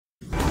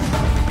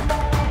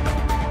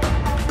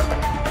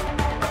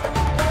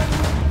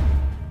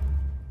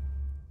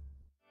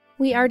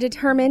We are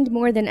determined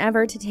more than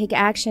ever to take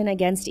action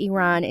against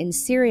Iran in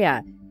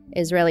Syria,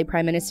 Israeli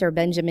Prime Minister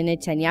Benjamin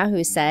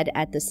Netanyahu said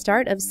at the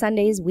start of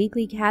Sunday's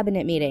weekly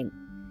cabinet meeting.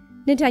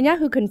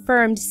 Netanyahu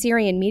confirmed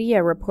Syrian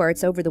media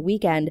reports over the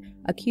weekend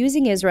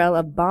accusing Israel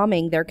of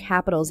bombing their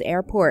capital's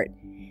airport.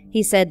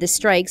 He said the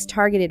strikes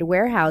targeted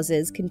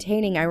warehouses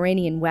containing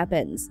Iranian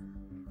weapons.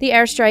 The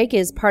airstrike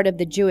is part of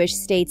the Jewish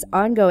state's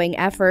ongoing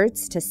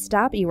efforts to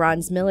stop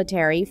Iran's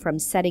military from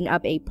setting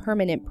up a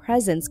permanent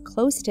presence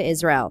close to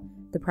Israel,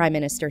 the prime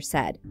minister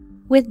said.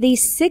 With the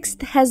sixth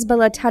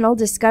Hezbollah tunnel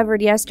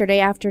discovered yesterday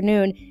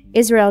afternoon,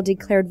 Israel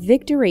declared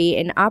victory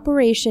in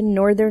Operation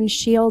Northern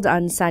Shield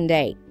on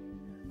Sunday.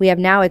 We have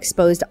now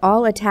exposed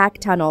all attack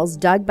tunnels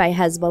dug by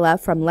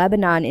Hezbollah from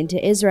Lebanon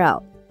into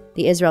Israel,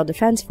 the Israel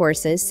Defense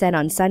Forces said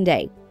on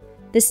Sunday.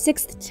 The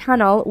sixth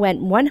tunnel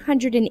went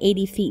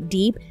 180 feet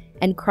deep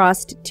and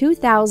crossed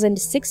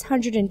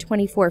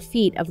 2,624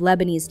 feet of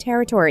Lebanese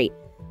territory,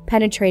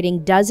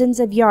 penetrating dozens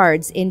of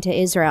yards into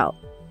Israel.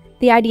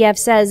 The IDF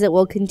says it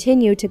will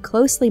continue to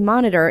closely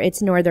monitor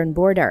its northern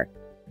border.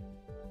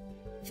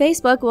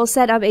 Facebook will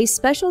set up a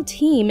special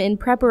team in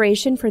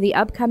preparation for the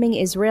upcoming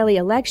Israeli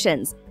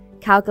elections,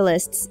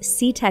 Calculist's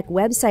CTEK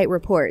website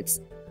reports.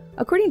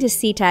 According to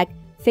CTEK,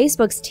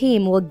 Facebook's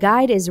team will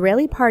guide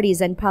Israeli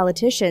parties and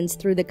politicians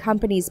through the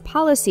company's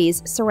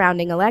policies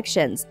surrounding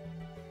elections.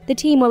 The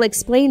team will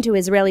explain to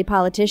Israeli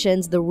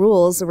politicians the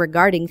rules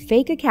regarding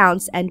fake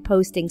accounts and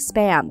posting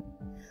spam.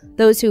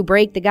 Those who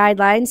break the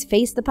guidelines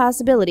face the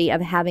possibility of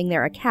having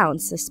their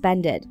accounts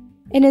suspended.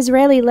 An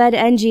Israeli-led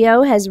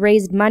NGO has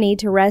raised money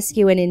to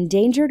rescue an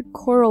endangered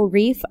coral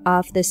reef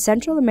off the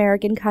Central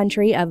American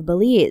country of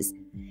Belize.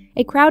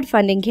 A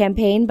crowdfunding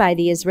campaign by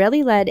the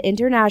Israeli-led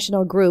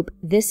international group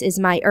This Is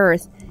My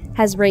Earth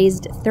has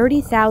raised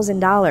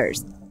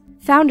 $30,000.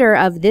 Founder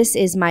of This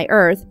Is My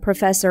Earth,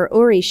 Professor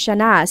Uri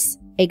Shanas,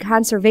 a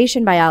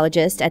conservation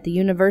biologist at the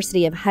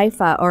University of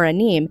Haifa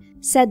Oranim,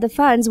 said the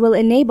funds will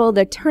enable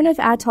the Turnov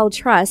Atoll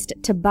Trust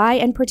to buy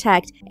and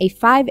protect a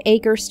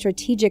 5-acre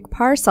strategic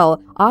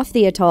parcel off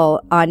the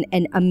atoll on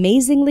an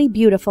amazingly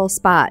beautiful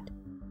spot.